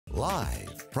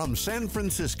Live from San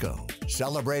Francisco,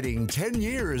 celebrating 10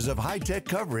 years of high-tech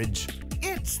coverage,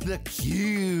 it's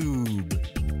theCUBE.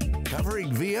 Covering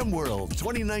VMworld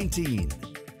 2019.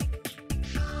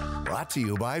 Brought to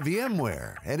you by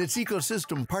VMware and its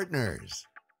ecosystem partners.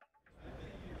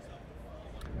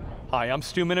 Hi, I'm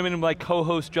Stu Miniman and my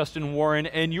co-host Justin Warren,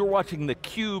 and you're watching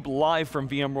theCUBE live from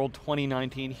VMworld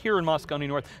 2019 here in Moscone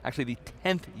North, actually the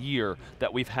 10th year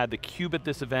that we've had theCUBE at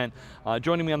this event.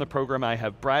 Joining me on the program, I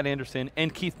have Brad Anderson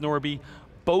and Keith Norbie,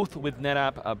 both with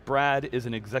NetApp. Brad is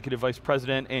an Executive Vice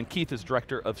President and Keith is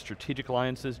Director of Strategic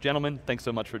Alliances. Gentlemen, thanks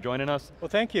so much for joining us. Well,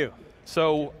 thank you.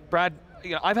 So, Brad,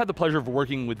 I've had the pleasure of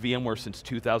working with VMware since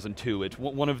 2002. It's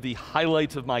one of the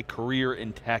highlights of my career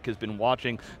in tech has been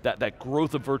watching that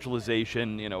growth of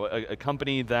virtualization, a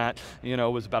company that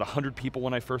was about 100 people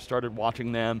when I first started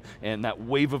watching them, and that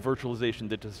wave of virtualization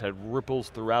that just had ripples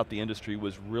throughout the industry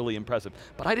was really impressive.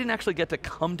 But I didn't actually get to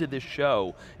come to this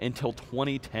show until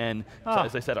 2010. So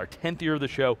as I said, our 10th year of the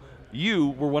show. You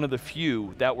were one of the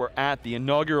few that were at the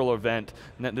inaugural event,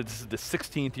 and this is the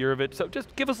 16th year of it, so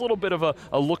just give us a little bit of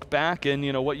a look back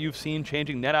and what you've seen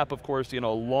changing. NetApp, of course, a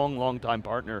long time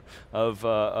partner of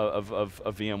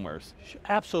VMware's.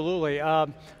 Absolutely.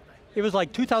 It was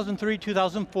like 2003,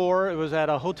 2004, it was at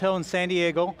a hotel in San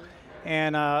Diego,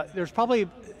 and there's probably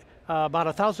about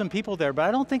 1,000 people there, but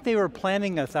I don't think they were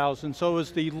planning 1,000, so it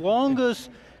was the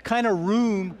longest kind of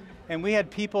room. And we had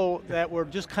people that were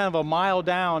just kind of a mile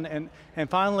down, and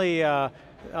finally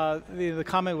the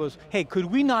comment was, hey, could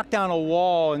we knock down a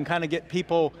wall and kind of get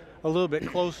people a little bit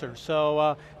closer?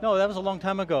 So, no, that was a long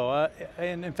time ago.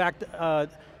 And in fact,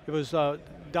 it was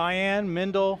Diane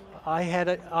Mindel. I had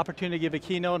an opportunity to give a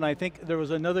keynote, and I think there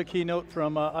was another keynote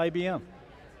from IBM.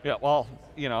 Yeah, well,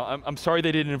 I'm sorry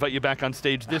they didn't invite you back on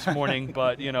stage this morning,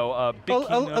 but big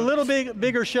a little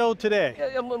bigger show today.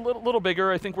 Yeah, a little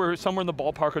bigger. I think we're somewhere in the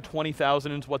ballpark of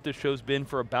 20,000 is what this show's been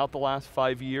for about the last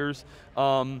 5 years.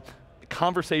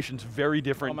 Conversation's very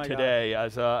different today.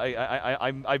 As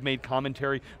I've made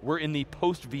commentary, we're in the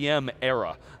post-VM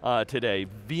era today.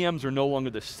 VMs are no longer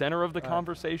the center of the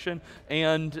conversation,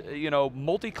 and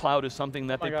multi-cloud is something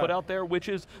that they put out there, which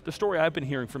is the story I've been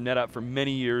hearing from NetApp for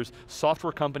many years.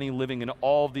 Software company living in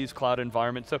all of these cloud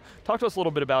environments. So talk to us a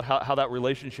little bit about how that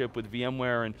relationship with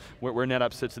VMware and where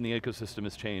NetApp sits in the ecosystem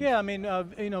has changed. Yeah, I mean,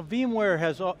 VMware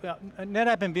has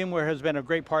NetApp and VMware has been a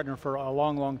great partner for a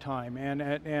long time, and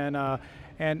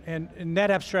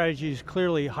NetApp strategy is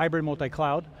clearly hybrid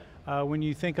multi-cloud. When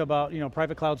you think about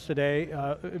private clouds today,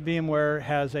 VMware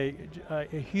has a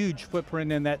huge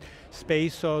footprint in that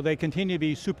space, so they continue to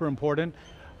be super important.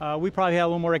 We probably have a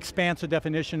little more expansive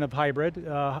definition of hybrid.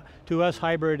 To us,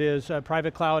 hybrid is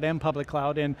private cloud and public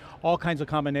cloud in all kinds of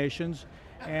combinations.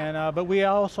 And but we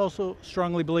also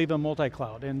strongly believe in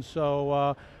multi-cloud, and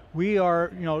so.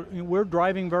 We're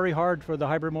driving very hard for the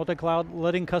hybrid multi-cloud,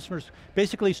 letting customers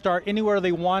basically start anywhere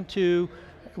they want to,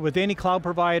 with any cloud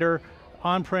provider,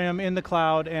 on-prem, in the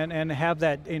cloud, and have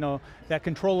that, that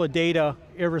control of data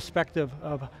irrespective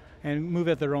of, and move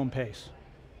at their own pace.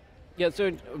 Yeah,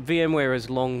 so VMware has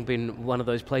long been one of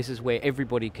those places where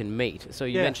everybody can meet. So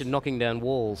you mentioned knocking down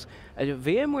walls.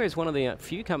 VMware is one of the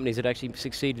few companies that actually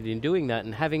succeeded in doing that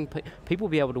and having people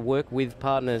be able to work with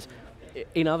partners.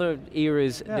 In other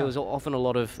eras, there was often a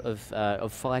lot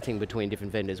of fighting between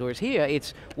different vendors, whereas here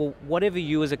it's, well, whatever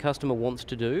you as a customer wants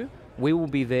to do, we will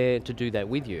be there to do that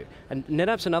with you. And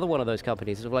NetApp's another one of those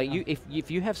companies. It's like, if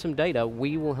you have some data,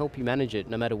 we will help you manage it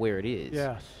no matter where it is.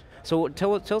 Yes. So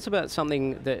tell us about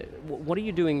something what are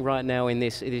you doing right now in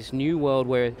this new world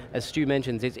where, as Stu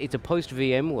mentions, it's a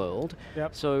post-VM world.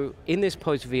 Yep. So in this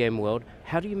post-VM world,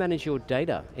 how do you manage your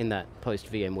data in that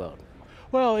post-VM world?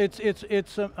 Well, it's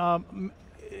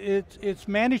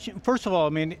managing. First of all, I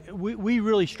mean, we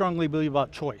really strongly believe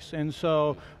about choice, and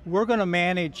so we're going to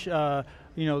manage,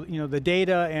 the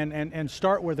data and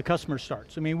start where the customer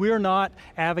starts. I mean, we're not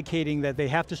advocating that they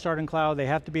have to start in cloud, they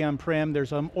have to be on-prem.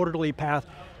 There's an orderly path,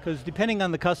 because depending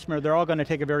on the customer, they're all going to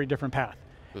take a very different path.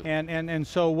 And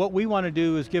so what we want to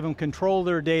do is give them control of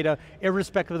their data,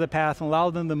 irrespective of the path, and allow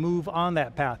them to move on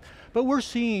that path. But we're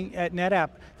seeing at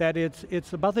NetApp that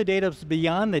it's about the data, it's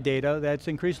beyond the data, that's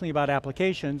increasingly about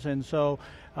applications, and so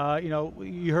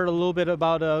you heard a little bit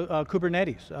about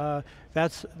Kubernetes.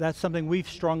 That's something we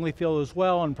strongly feel as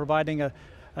well, in providing a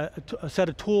set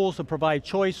of tools to provide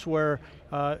choice where,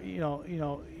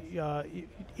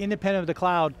 independent of the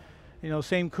cloud,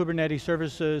 same Kubernetes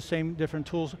services, same different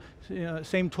tools,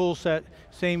 same tool set,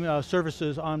 same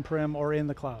services on-prem or in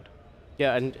the cloud.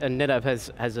 Yeah, and NetApp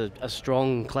has a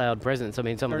strong cloud presence. I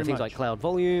mean, some of the things like cloud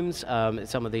volumes,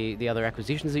 some of the other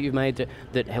acquisitions that you've made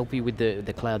that help you with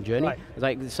the cloud journey. Right.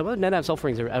 Like some of NetApp's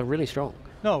offerings are really strong.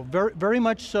 No, very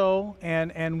much so,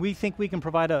 and we think we can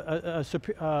provide a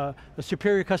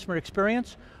superior customer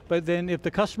experience, but then if the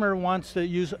customer wants to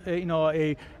use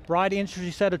a broad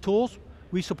industry set of tools,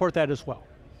 we support that as well.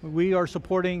 We are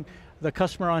supporting the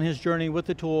customer on his journey with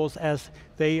the tools as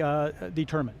they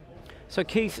determine. So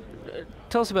Keith,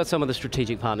 tell us about some of the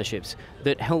strategic partnerships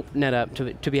that help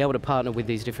NetApp to be able to partner with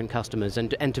these different customers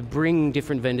and to bring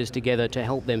different vendors together to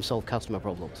help them solve customer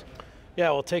problems.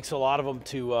 Yeah, well, it takes a lot of them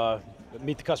to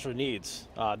meet the customer needs.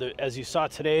 As you saw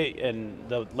today in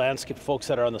the landscape of folks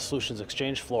that are on the solutions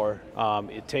exchange floor,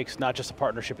 it takes not just a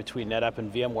partnership between NetApp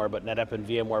and VMware, but NetApp and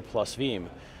VMware plus Veeam,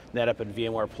 NetApp and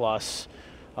VMware plus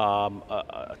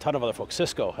a ton of other folks.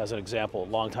 Cisco, as an example,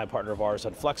 longtime partner of ours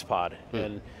on FlexPod,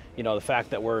 and the fact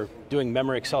that we're doing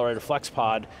memory accelerated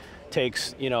FlexPod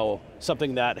takes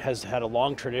something that has had a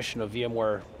long tradition of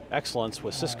VMware excellence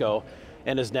with Cisco,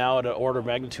 and is now at an order of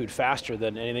magnitude faster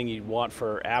than anything you'd want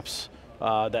for apps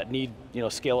that need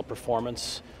scale-up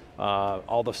performance,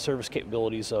 all the service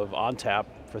capabilities of ONTAP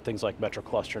for things like Metro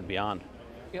Cluster and beyond.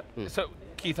 Yep. So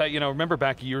Keith, remember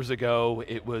back years ago,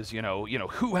 it was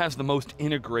who has the most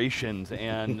integrations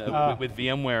and with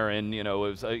VMware, and it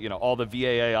was all the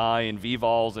VAAI and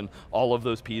vVols and all of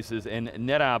those pieces, and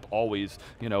NetApp always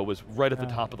was right at the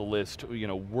top of the list,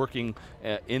 working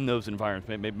in those environments.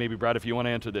 Maybe Brad, if you want to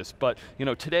answer this, but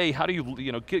today, how do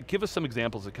you give us some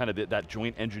examples of kind of that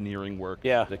joint engineering work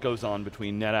that goes on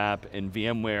between NetApp and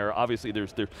VMware? Obviously,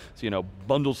 there's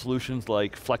bundled solutions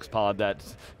like FlexPod,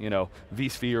 that's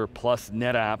vSphere plus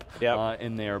NetApp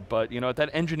in there, but at that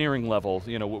engineering level,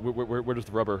 where does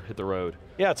the rubber hit the road?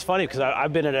 Yeah, it's funny because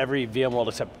I've been at every VMworld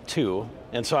except 2,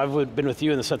 and so I've been with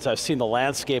you in the sense I've seen the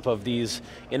landscape of these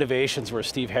innovations where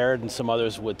Steve Herrod and some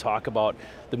others would talk about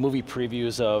the movie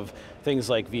previews of things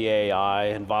like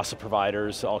VAI and VASA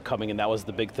providers all coming, and that was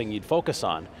the big thing you'd focus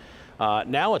on.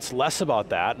 Now it's less about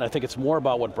that, and I think it's more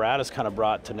about what Brad has kind of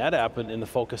brought to NetApp in the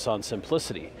focus on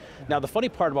simplicity. Now the funny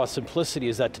part about simplicity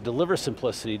is that to deliver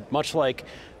simplicity, much like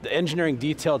the engineering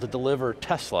detail to deliver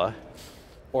Tesla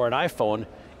or an iPhone,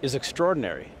 is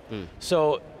extraordinary.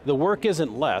 So the work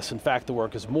isn't less, in fact the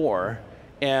work is more,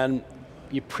 and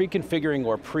you pre-configuring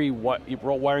or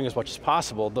pre-wiring as much as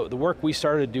possible. The work we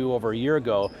started to do over a year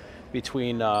ago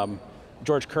between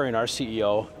George Kurian, our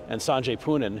CEO, and Sanjay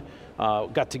Poonen,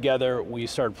 got together, we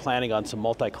started planning on some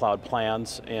multi-cloud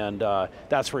plans, and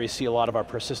that's where you see a lot of our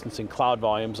persistence in cloud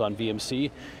volumes on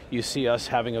VMC. You see us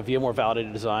having a VMware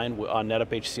validated design on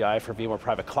NetApp HCI for VMware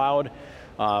Private Cloud,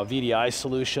 VDI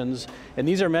solutions, and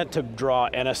these are meant to draw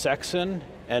NSX in,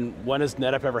 and when has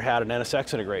NetApp ever had an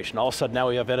NSX integration? All of a sudden now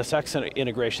we have NSX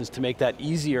integrations to make that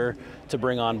easier to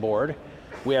bring on board.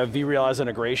 We have vRealize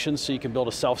integrations, so you can build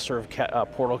a self-serve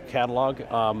portal catalog,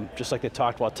 just like they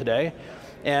talked about today.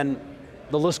 And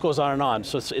the list goes on and on.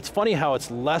 So it's funny how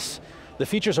it's less, the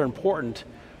features are important,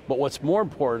 but what's more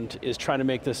important is trying to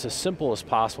make this as simple as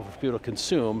possible for people to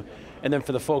consume, and then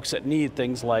for the folks that need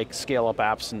things like scale-up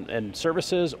apps and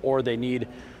services, or they need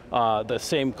the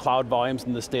same cloud volumes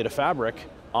in this data fabric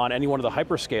on any one of the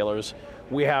hyperscalers,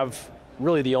 we have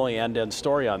really the only end-to-end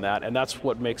story on that, and that's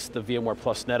what makes the VMware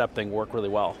plus NetApp thing work really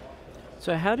well.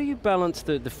 So how do you balance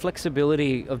the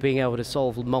flexibility of being able to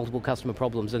solve multiple customer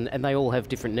problems, and they all have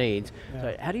different needs? Yeah.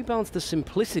 So how do you balance the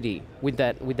simplicity with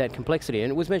that complexity?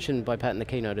 And it was mentioned by Pat in the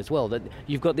keynote as well, that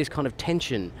you've got this kind of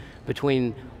tension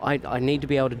between, I need to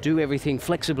be able to do everything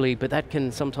flexibly, but that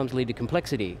can sometimes lead to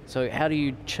complexity. So how do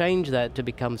you change that to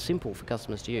become simple for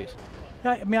customers to use?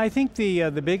 I mean, I think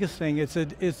the biggest thing it's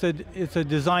a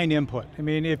design input. I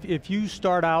mean, if you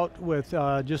start out with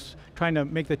just trying to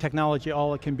make the technology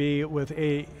all it can be with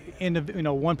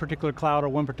one particular cloud or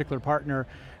one particular partner,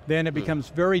 then it becomes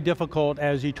very difficult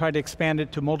as you try to expand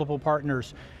it to multiple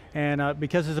partners. And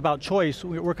because it's about choice,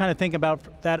 we're kind of thinking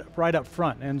about that right up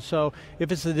front. And so,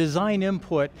 if it's a design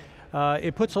input,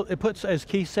 it puts, as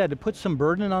Keith said, it puts some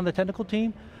burden on the technical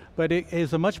team, but it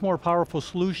is a much more powerful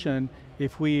solution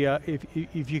if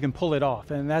you can pull it off,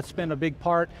 and that's been a big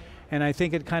part. And I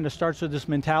think it kind of starts with this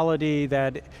mentality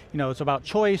that it's about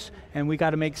choice, and we got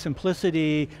to make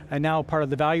simplicity and now part of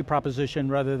the value proposition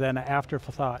rather than an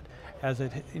afterthought, as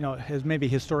it has maybe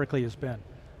historically has been.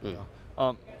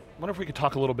 wonder if we could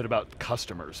talk a little bit about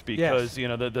customers, because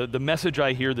the message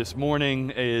I hear this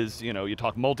morning is, you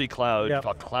talk multi-cloud, you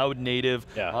talk cloud native.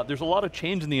 There's a lot of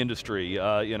change in the industry.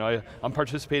 I'm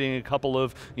participating in a couple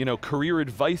of career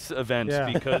advice events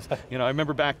because I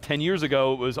remember back 10 years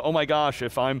ago it was, oh my gosh,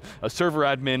 if I'm a server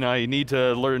admin, I need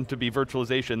to learn to be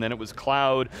virtualization. Then it was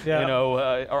cloud,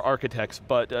 our architects.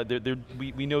 But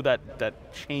we know that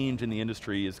change in the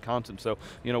industry is constant. So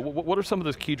what are some of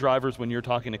those key drivers when you're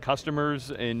talking to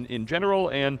customers in general,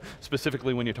 and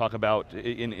specifically when you talk about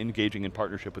engaging in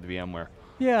partnership with VMware?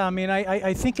 Yeah, I mean,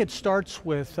 I think it starts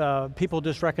with people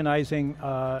just recognizing,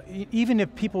 even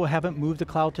if people haven't moved to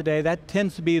cloud today, that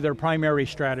tends to be their primary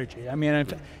strategy. I mean,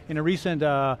 in a recent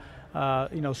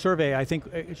survey, I think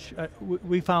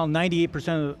we found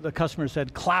 98% of the customers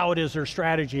said cloud is their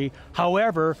strategy.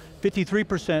 However,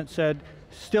 53% said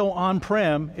still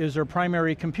on-prem is their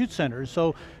primary compute center.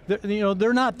 So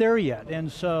they're not there yet, and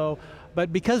so,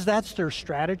 but because that's their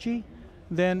strategy,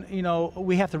 then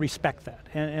we have to respect that.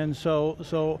 And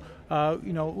so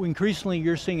increasingly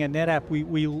you're seeing at NetApp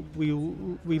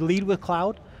we lead with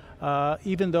cloud,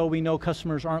 even though we know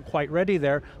customers aren't quite ready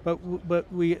there, but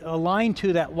we align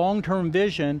to that long-term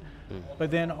vision.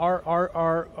 But then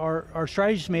our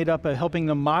strategy is made up of helping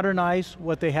them modernize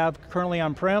what they have currently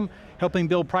on-prem, helping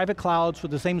build private clouds with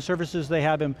the same services they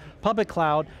have in public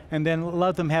cloud, and then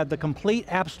let them have the complete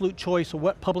absolute choice of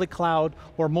what public cloud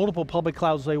or multiple public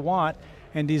clouds they want,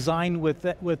 and design with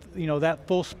that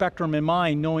full spectrum in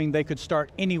mind, knowing they could start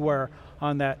anywhere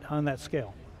on that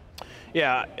scale.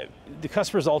 Yeah, the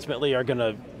customers ultimately are going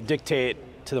to dictate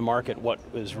to the market what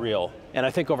is real. And I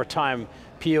think over time,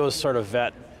 POs sort of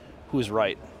vet who's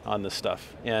right on this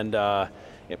stuff. And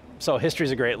so history's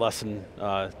a great lesson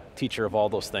teacher of all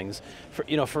those things.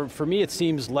 For me, it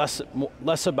seems less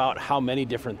about how many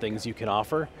different things you can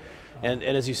offer. And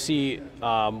as you see,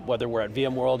 whether we're at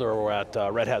VMworld or we're at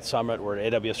Red Hat Summit or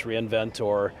at AWS reInvent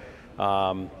or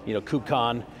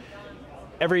KubeCon,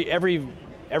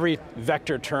 every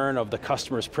vector turn of the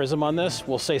customer's prism on this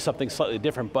will say something slightly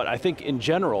different, but I think in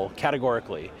general,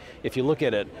 categorically, if you look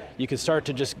at it, you can start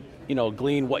to just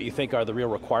glean what you think are the real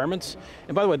requirements.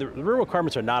 And by the way, the real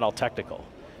requirements are not all technical.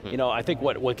 I think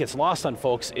what gets lost on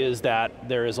folks is that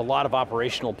there is a lot of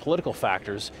operational political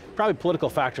factors, probably political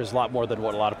factors a lot more than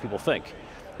what a lot of people think.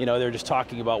 They're just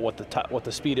talking about what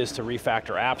the speed is to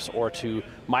refactor apps or to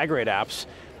migrate apps.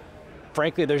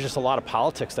 Frankly, there's just a lot of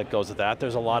politics that goes with that.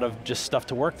 There's a lot of just stuff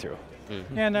to work through.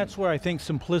 And that's where I think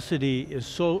simplicity is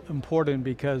so important,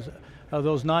 because of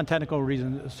those non-technical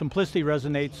reasons. Simplicity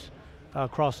resonates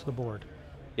across the board.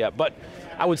 Yeah, but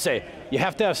I would say you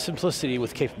have to have simplicity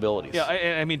with capabilities. Yeah,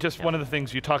 I mean, just one of the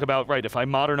things you talk about, right, if I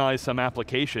modernize some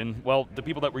application, well, the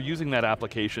people that were using that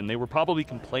application, they were probably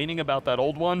complaining about that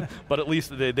old one, but at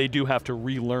least they do have to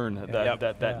relearn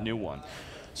that new one.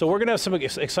 So we're going to have some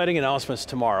exciting announcements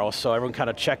tomorrow, so everyone kind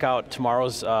of check out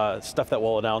tomorrow's stuff that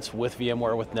we'll announce with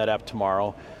VMware, with NetApp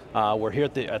tomorrow. We're here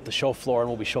at the show floor and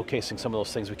we'll be showcasing some of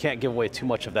those things. We can't give away too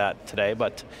much of that today,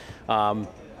 but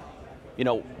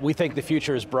we think the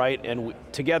future is bright, and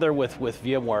together with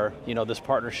VMware, this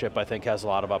partnership I think has a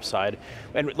lot of upside.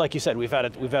 And like you said, we've had a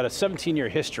 17-year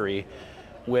history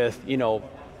with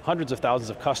hundreds of thousands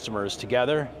of customers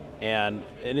together, and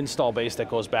an install base that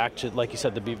goes back to, like you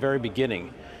said, the very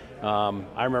beginning.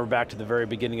 I remember back to the very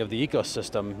beginning of the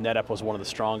ecosystem, NetApp was one of the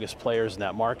strongest players in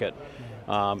that market,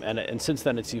 and since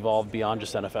then it's evolved beyond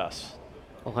just NFS.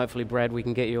 Well, hopefully, Brad, we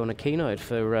can get you on a keynote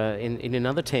for in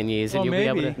another 10 years, and you'll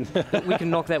maybe. be able to. We can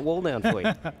knock that wall down for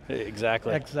you.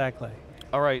 Exactly. Exactly.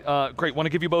 All right, great. Want to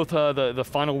give you both the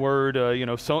final word.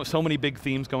 So many big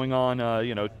themes going on.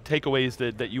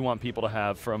 Takeaways that you want people to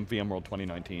have from VMworld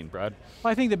 2019. Brad?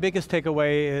 Well, I think the biggest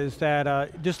takeaway is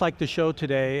that just like the show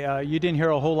today, you didn't hear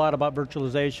a whole lot about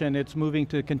virtualization. It's moving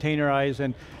to containerize,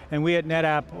 and we at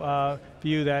NetApp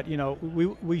view that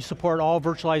we support all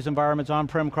virtualized environments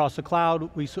on-prem across the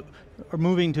cloud. We are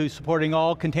moving to supporting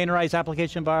all containerized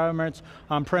application environments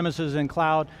on premises and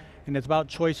cloud. And it's about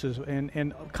choices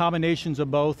and combinations of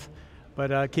both,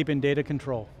 but keeping data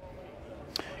control.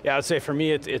 Yeah, I'd say for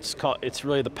me, it's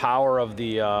really the power of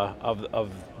the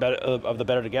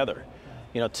better together.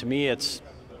 To me, it's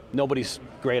nobody's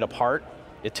great apart.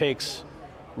 It takes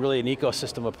really an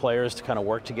ecosystem of players to kind of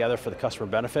work together for the customer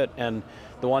benefit. And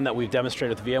the one that we've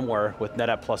demonstrated with VMware, with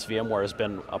NetApp plus VMware, has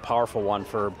been a powerful one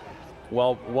for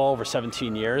well over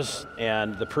 17 years,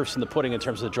 and the proof's in the pudding in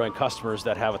terms of the joint customers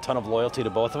that have a ton of loyalty to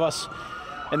both of us,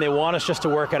 and they want us just to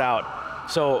work it out.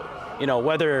 So,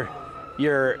 whether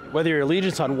your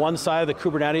allegiance on one side of the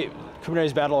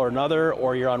Kubernetes battle or another,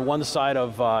 or you're on one side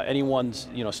of anyone's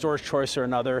storage choice or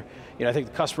another, I think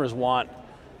the customers want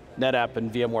NetApp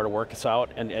and VMware to work us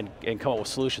out and come up with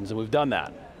solutions, and we've done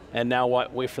that. And now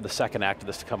wait for the second act of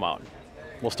this to come out.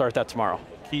 We'll start that tomorrow.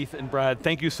 Keith and Brad,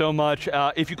 thank you so much.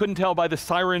 If you couldn't tell by the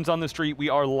sirens on the street, we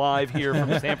are live here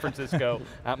from San Francisco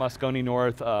at Moscone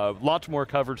North. Lots more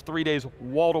coverage, 3 days,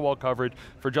 wall-to-wall coverage.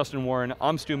 For Justin Warren,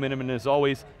 I'm Stu Miniman, as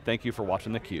always, thank you for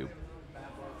watching theCUBE.